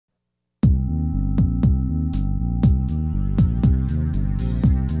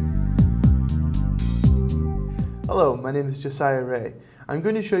Hello, my name is Josiah Rea. I'm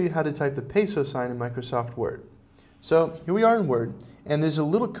going to show you how to type the Peso sign in Microsoft Word. So here we are in Word, and there's a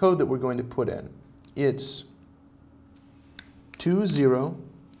little code that we're going to put in. It's 20B1.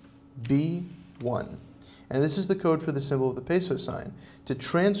 And this is the code for the symbol of the Peso sign. To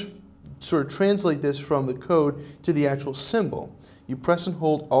translate this from the code to the actual symbol, you press and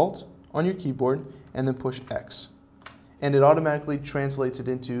hold Alt on your keyboard and then push X. And it automatically translates it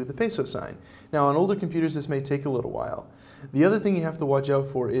into the Peso sign. Now on older computers this may take a little while. The other thing you have to watch out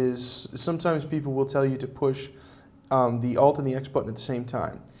for is sometimes people will tell you to push the Alt and the X button at the same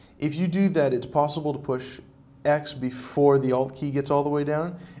time. If you do that, it's possible to push X before the Alt key gets all the way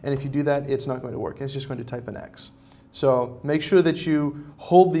down, and if you do that, it's not going to work. It's just going to type an X. So make sure that you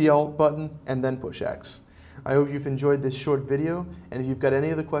hold the Alt button and then push X. I hope you've enjoyed this short video, and if you've got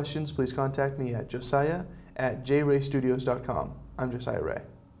any other questions, please contact me at josiah@jraystudios.com. I'm Josiah Rea.